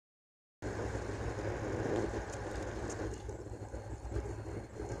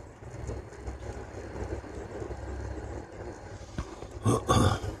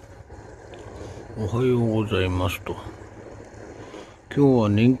おはようございますと。今日は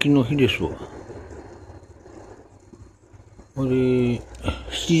年金の日ですわ。これ、7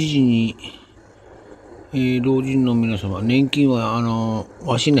時に、老人の皆様、年金は、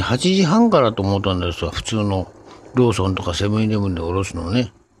わしね、8時半からと思ったんですわ。普通のローソンとかセブンイレブンでおろすの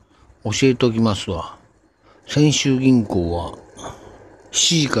ね。教えておきますわ。先週銀行は、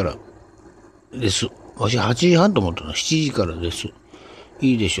7時からです。わし8時半と思ったの。7時からです。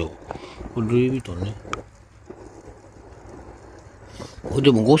いいでしょう。これルイ・ヴィトンね。これ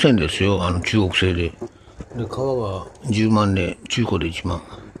でも5000ですよ。中国製で。で、革が10万で、中古で1万。こ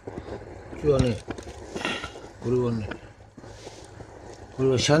れはね、これ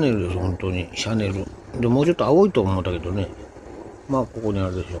はシャネルです、本当に。シャネル。で、もうちょっと青いと思ったけどね。まあ、ここにあ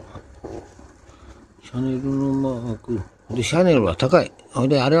るでしょ。シャネルのマーク。で、シャネルは高い。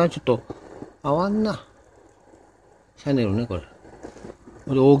で、あれはちょっと合わんな。シャネルね、これ。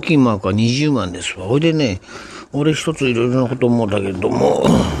で、大きいマークは20万ですわ。ほいでね、俺一ついろいろなこと思うんだけども、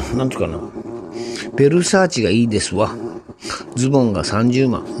なんていうかな。ヴェルサーチがいいですわ。ズボンが30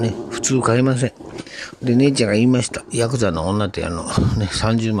万。ね、普通買えません。で、姉ちゃんが言いました。ヤクザの女って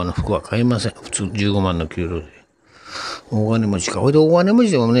30万の服は買えません。普通15万の給料で。大金持ちか。ほいで大金持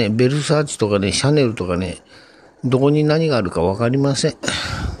ちでもね、ヴェルサーチとかね、シャネルとかね、どこに何があるかわかりません。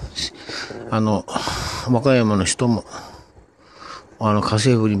和歌山の人も、家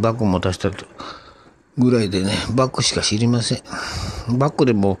政婦にバッグ持たせたぐらいでね、バッグしか知りません。バッグ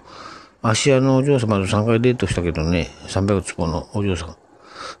でも、芦屋のお嬢様と3回デートしたけどね、300坪のお嬢さん。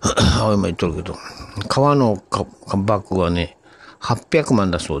青山言っとるけど、革のバッグはね、800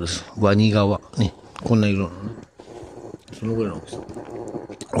万だそうです。ワニ革。ね、こんな色のね。そのぐらいの大きさ。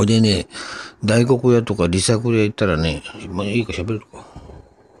ほいでね、大黒屋とかリサイクル屋行ったらね、まあいいか喋るか。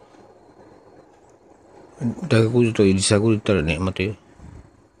大学時とリサイクル行ったらね、待てよ。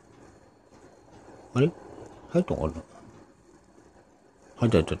あれ入ったのかな入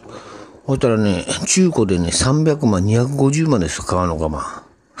った。そしたらね、中古でね、300万、250万ですよ、革の我慢。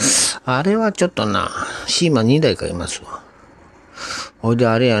あれはちょっとな、シーマ2台買いますわ。ほいで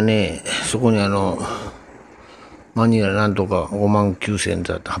あれやね、そこにマニラなんとか5万9000円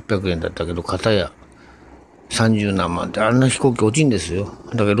だった、800円だったけど、片や30何万って、あんな飛行機落ちんですよ。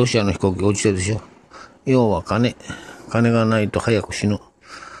だけどロシアの飛行機落ちてるでしょ。要は金がないと早く死ぬ。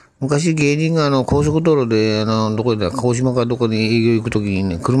昔芸人が高速道路で、どこで、鹿児島かどこに営業行くときに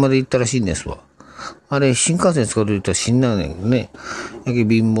ね、車で行ったらしいんですわ。あれ、新幹線使うと言ったら死んだんだけどね。やけ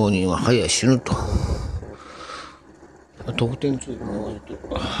貧乏人は早い死ぬと。特典ついてもらって。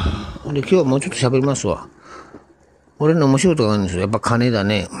で、今日はもうちょっと喋りますわ。俺の面白いことがあるんですよ。やっぱ金だ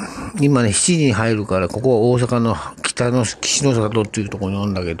ね。今ね、7時に入るから、ここは大阪の北の岸の里っていうところにお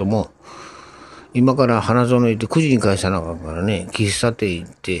るんだけども、今から花園行って9時に返さなあかんからね、喫茶店行っ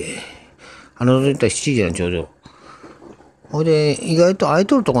て、花園行ったら7時じゃん、ちょうど。ほいで、意外と空い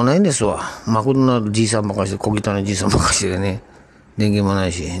とるとこないんですわ。マクドナルドじいさんばかしで、小汚いじいさんばかしでね。電源もな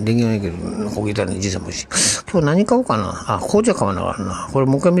いし、電源もないけど、小汚いじいさんもし。今日何買おうかな。あ、紅茶買わなあかんな。これ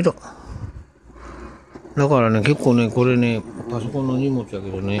もう一回見ろ。だからね、結構ね、これね、パソコンの荷物やけ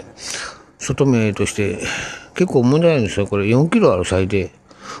どね、外目として、結構重いんですよ。これ4キロある最低。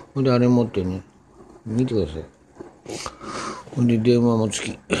ほんで、あれ持ってね、見てください。ほんで、電話も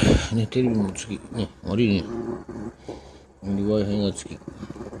付き。ね、テレビも付き。ね、あれね。で、Wi-Fi が付き。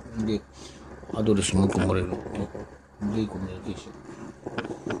で、アドレスも1個もらえる。で、1個もらえるし。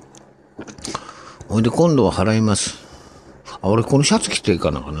ほいで、今度は払います。あ、俺このシャツ着ていか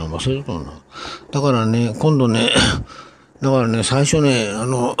なかな。忘れたな。だからね、今度ね、最初ね、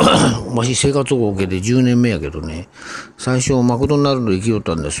わし生活保護受けて10年目やけどね、最初マクドナルド行きよっ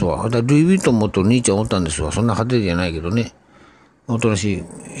たんですわ。ルイ・ヴィトン持ってる兄ちゃんおったんですわ。そんな派手じゃないけどね。おとなしい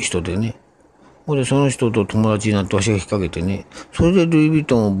人でね。ほんで、その人と友達になってわしが引っ掛けてね。それでルイ・ヴィ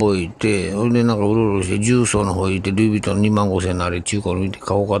トンを覚えて、ほんでなんかうろうろして、重曹の方行って、ルイ・ヴィトン2万5千のあれ中古の見て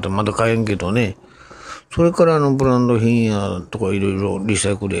買おうかって、まだ買えんけどね。それからブランド品やとかいろいろリ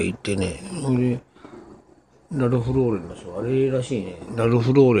サイクル屋行ってね。ほんで、ラルフローレンですよ。あれらしいね。ラル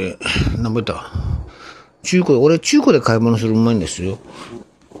フローレン、何べた。俺中古で買い物するうまいんですよ。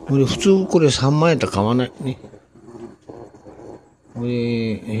俺普通これ3万円やったら買わない。ね。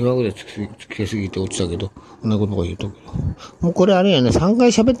俺、被爆でつけすぎて落ちたけど、こんなことが言うとくけど。もうこれあれやね、3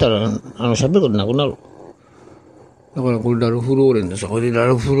回喋ったら、喋ることなくなる。だからこれラルフローレンですよ。これでラ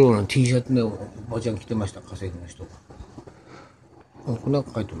ルフローレンの T シャツね、おばちゃん着てました、家政婦の人が。これなん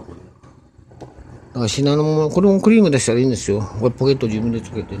か書いてるのこれ。だから品のまま、これもクリーム出したらいいんですよ。これポケット自分で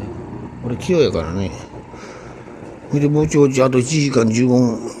つけてね。俺器用やからね。で、ぼちぼち、あと1時間15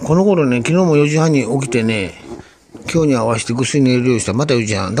分。この頃ね、昨日も4時半に起きてね、化今日に合わせて薬寝るようにしたらまた言う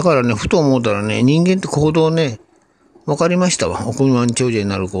じゃん。だからね、ふと思ったらね、人間って行動ね、わかりましたわ。億万長者に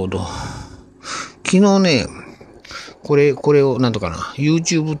なる行動。昨日ね、これを、なんとかな、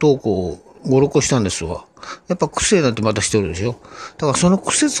YouTube 投稿を5、6個したんですわ。やっぱ癖なんてまたしてるでしょ。だからその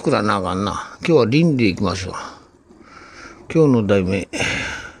癖作らなあかんな。今日は倫理でいきますわ。今日の題名。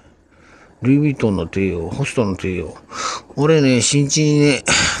ルイ・ヴィトンの帝王、ホストの帝王。俺ね、新地にね、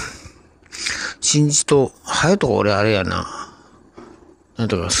新地と、隼人が俺あれやな。なん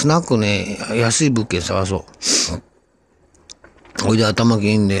とか、スナックね、安い物件探そう。おいで頭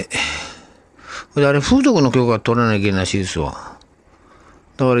金で。あれ、風俗の許可取らなきゃいけないらしいですわ。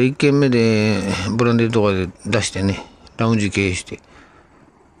だから1軒目で、ブランデーとかで出してね、ラウンジ経営して。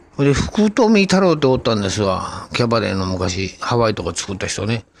で、福富太郎っておったんですわ。キャバレーの昔、ハワイとか作った人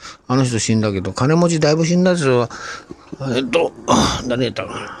ね。あの人死んだけど、金持ちだいぶ死んだんですよ。誰やった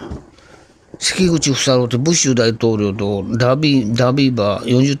かな。関口房郎ってブッシュ大統領とダービーバー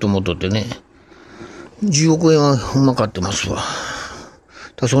40頭持っとってね。10億円はうまかってますわ。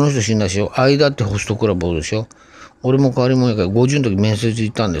その人死んだしよ。間ってホストクラブおるでしょ。俺も変わりもんやから50の時面接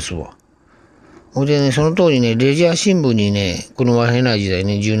行ったんですわ。ほいでね、その当時ね、レジャー新聞にね、この和平ない時代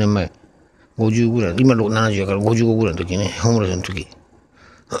ね、10年前、50ぐらい、今70やから55ぐらいの時ね、ホームレスの時。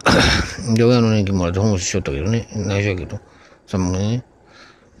で、親の年金もらってホームレスしよったけどね、内緒やけど、さもね。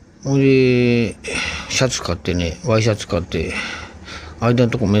ほいで、シャツ買ってね、ワイシャツ買って、間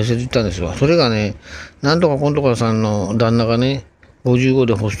のとこ面接行ったんですわ。それがね、なんとかこんとかさんの旦那がね、55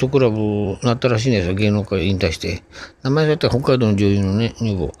でホストクラブになったらしいんですよ。芸能界引退して。名前だったら北海道の女優のね、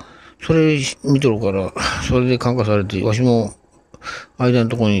女房。それ見とるから、それで感化されて、わしも間の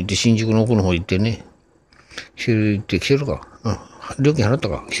とこに行って新宿の奥の方行ってね、来てるか。うん。料金払った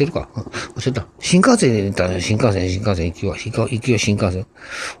か来てるか、忘れた。新幹線で行ったんですよ。新幹線、行きは新幹線。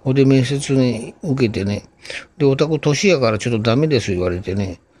ほんで面接ね、受けてね。で、お宅年やからちょっとダメです言われて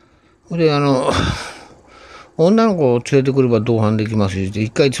ね。ほんで、女の子を連れてくれば同伴できますって、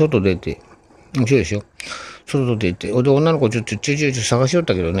一回外出て、面白いでしょ。外出て、ほんで女の子ちょっと探しよっ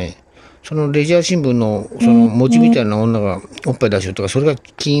たけどね、そのレジャー新聞の、その餅みたいな女がおっぱい出しよったから、それが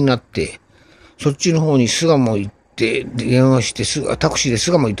気になって、そっちの方に巣鴨行って、電話して、タクシーで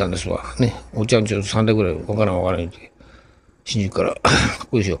巣鴨行ったんですわ。ね。お茶んちょっと3台ぐらい、わからんって。新宿から。かっ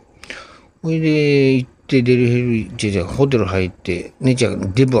こいいでしょ。ほいで、行って、デリヘル、ホテル入って、姉ちゃ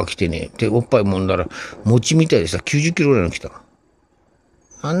ん、デブが来てね、で、おっぱい揉んだら、餅みたいでさ、90キロぐらいの来た。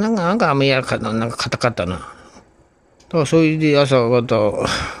なんか雨やかな、なんか硬かったな。だから、それで朝方、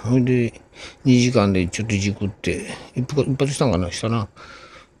ほいで、2時間でちょっとじくって、一発したんかな、したな。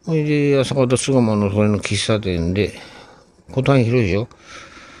ほいで、朝方、巣鴨のそれの喫茶店で、個体広いでしょ。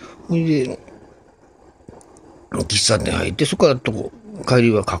ほいで、喫茶店入って、そこから帰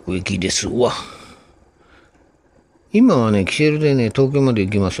りは各駅ですわ。今はね、キセルでね、東京まで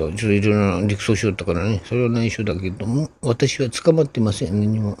行きますわ。ちょっといろいろな陸送しよったからね。それは内緒だけども、私は捕まってません、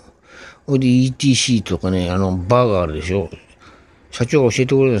何も。ほいで ETC とかね、バーがあるでしょ。社長が教え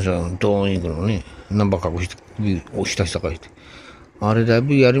てくれるんですよ。ドーン行くのね。ナンバー隠して、首を下下返して。あれだい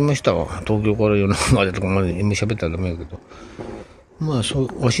ぶやりましたわ。東京から夜中までとかまで今喋ったらダメやけど。ま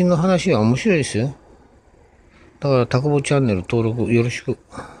あ、わしの話は面白いですよ。だから、タクボチャンネル登録よろしく。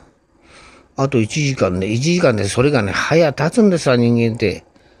あと1時間で、それがね、早経つんですわ、人間って。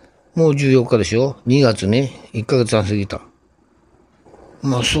もう14日でしょ ?2 月ね、1ヶ月半過ぎた。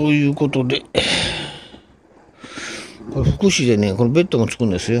まあ、そういうことで。これ福祉でね、このベッドもつく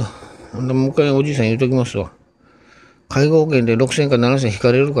んですよ。もう一回おじいさん言うときますわ。介護保険で6000か7000引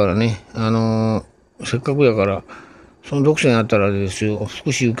かれるからね、せっかくやから、その6000あったらですよ、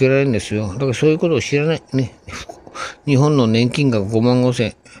福祉受けられるんですよ。だからそういうことを知らないね。日本の年金額5万5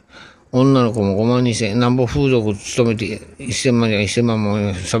千、女の子も5万2千、なんぼ風俗勤めて1000万や1000万も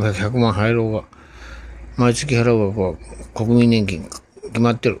300、100万入ろうが、毎月払う額は国民年金決ま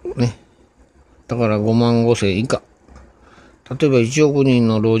ってるね。だから5万5千以下。例えば1億人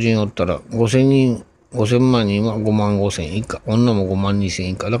の老人おったら5000万人は5万5千以下。女も5万2千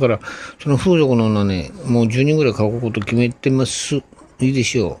以下。だから、その風俗の女ね、もう10人ぐらい買うこと決めてます。いいで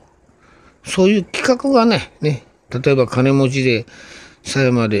しょう。そういう企画がね、例えば金持ちで、さ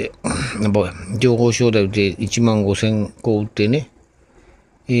えまで、情報商材で1万5千個売ってね、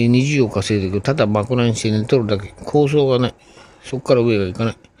20を稼いでるけど、ただ爆弾して寝とるだけ。構想がない。そこから上がいか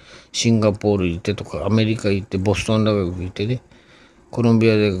ない。シンガポール行ってとか、アメリカ行って、ボストン大学行ってね、コロン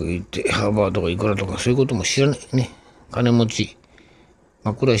ビア大学行って、ハーバードとかいくらとか、そういうことも知らないね。金持ち。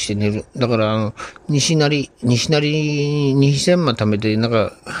真っ暗にして寝る。だから、西成2000万貯めて、なん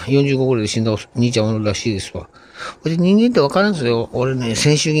か、45ぐらいで死んだ兄ちゃんおるらしいですわ。で、人間ってわからんですよ。俺ね、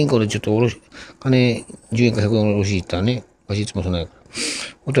先週銀行でちょっと金10円か100円おろし行ったらね、わしいつもそんないから。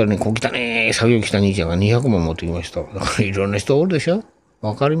ほったらね、小汚ね作業来た兄ちゃんが200万持ってきました。だからいろんな人おるでしょ。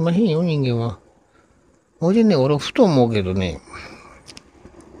わかりませんよ、人間は。ほいでね、俺ふと思うけどね、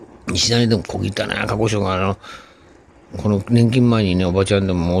西成でも小汚な過去書がこの年金前にね、おばちゃん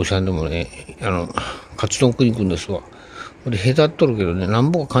でもおじさんでもね、カツ丼食いに行くんですわ。で、へたっとるけどね、な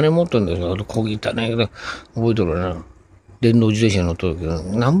んぼか金持ってるんですよ。小汚ねけど、覚えとるな。電動自転車乗っとるけど、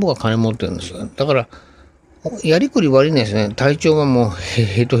なんぼか金持ってるんですよ。だから、やりくり悪いんですね。体調がもう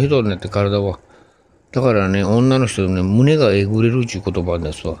ヘトヘトになって体は。だからね、女の人ね、胸がえぐれるっていう言葉なん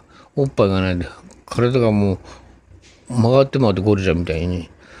ですわ。おっぱいがないで、体がもう曲がって回ってゴリラみたいにね。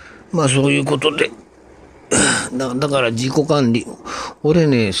まあそういうことで。だから自己管理。俺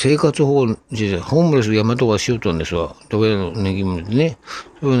ね、生活保護、ホームレス山とかしようとんですわ。どこやの年金もね。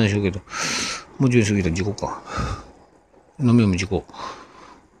そういう話しようけど。もちろん過ぎた事故か。飲み屋も事故。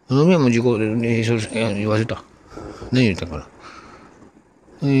飲み屋も事故でね、言わせた。何言ったかな。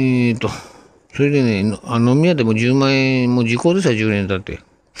それでね、飲み屋でも10万円、もう時効でさ、10年経って。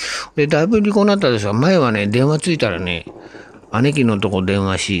で、だいぶ離婚になったんですが、前はね、電話ついたらね、姉貴のとこ電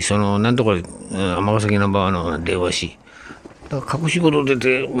話し、なんとか、尼崎ナンバーの電話し。だから隠し事出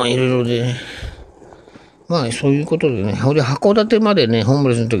て、まあいろいろでね。まあそういうことでね。ほんで、函館までね、ホーム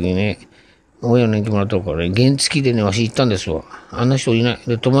レスの時にね、親の年金もらったからね、原付でね、わし行ったんですわ。あんな人いない。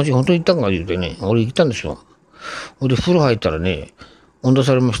で、友達本当に行ったんか言うてね、俺行ったんですわ。ほんで、風呂入ったらね、温度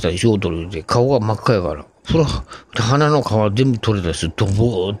されました、石を取る言うて、顔が真っ赤やから。鼻の皮全部取れたです。ド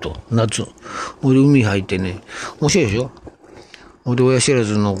ボーっと、夏。ほんで、海入ってね、面白いでしょ。ほんで、親知ら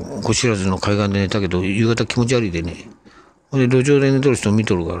ずの、子知らずの海岸で寝たけど、夕方気持ち悪いでね。ほんで、路上で寝とる人見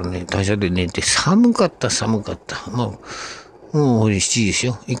とるからね、会社で寝て、寒かった。もう7時です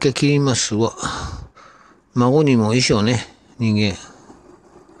よ。一回切りますわ。孫にも衣装ね、人間。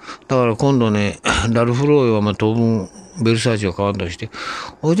だから今度ね、ラルフローヨはまあ当分、ヴェルサーチが変わったりして。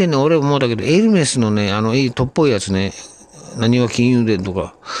ほいでね、俺思うだけど、エルメスのね、トっぽいやつね、何は金融伝と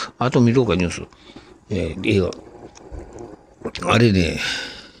か、あと見ろかニュース。映画。あれね、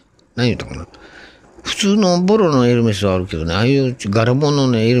何言ったかな。普通のボロのエルメスはあるけどね、ああいう柄物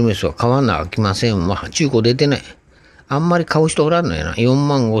のね、エルメスは買わなあきませんわ。中古出てない。あんまり買う人おらんのやな。4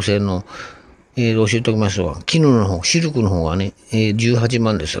万5千の、教えておきますわ。絹の方、シルクの方はね、18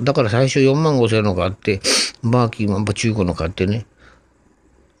万です。だから最初4万5千の買って、バーキンは中古の買ってね。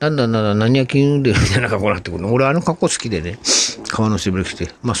だんだん何や金でみたいな格好になってくるの。俺格好好きでね、革の背広着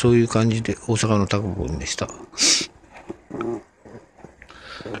て。まあそういう感じで大阪のタコ君でした。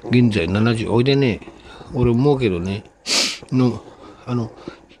現在70、おいでね、俺思うけどね、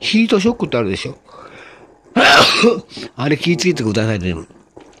ヒートショックってあるでしょ。あれ気ぃつけてくださいね。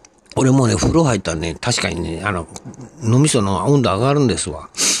俺もうね、風呂入ったらね、確かにね、脳みその温度上がるんですわ。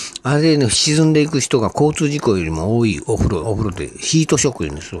あれでね、沈んでいく人が交通事故よりも多いお風呂でヒートショック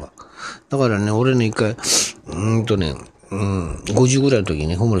言うんですわ。だからね、俺ね、一回、50ぐらいの時に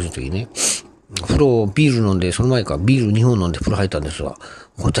ね、ホームレスの時にね、風呂ビール飲んで、その前からビール2本飲んで風呂入ったんですわ。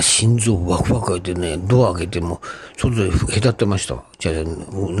こういった心臓ワクワク開いてね、ドア開けても、外でへたってましたわ。中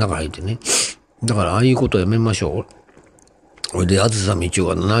入ってね。だから、ああいうことやめましょう。それで、あずさみちお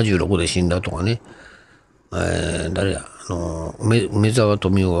が76で死んだとかね。誰や、梅沢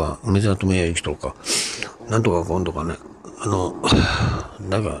富美男生きとるか。なんとか今度かね。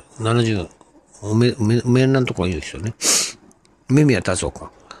なんか、70、梅なんとか言う人ね。梅宮達夫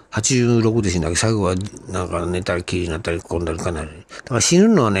か。86で死んだけど、最後は、なんか寝たり、きりになったり、こんだりかなり。だから死ぬ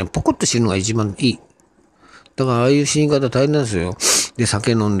のはね、ポコッと死ぬのが一番いい。だから、ああいう死に方大変なんですよ。で、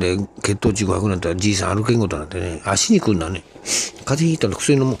酒飲んで、血糖値500になったら、じいさん歩けんことになってね、足に来るんだね。風邪ひいたら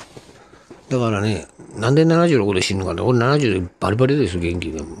薬飲もう。だからね、なんで76で死ぬのかね。俺70でバリバリです、元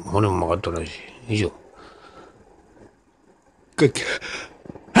気で。骨も曲がったらしい。以上。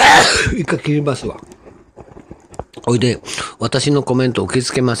一回切りますわ。おいで、私のコメント受け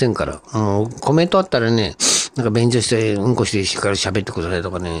付けませんから。もう、コメントあったらね、なんか便所して、うんこしてしっかり喋ってくださいと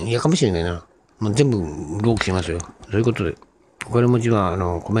かね、嫌かもしれないな。もう全部、ロークしますよ。そういうことで。お金持ちは、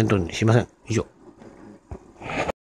コメントにしません。以上。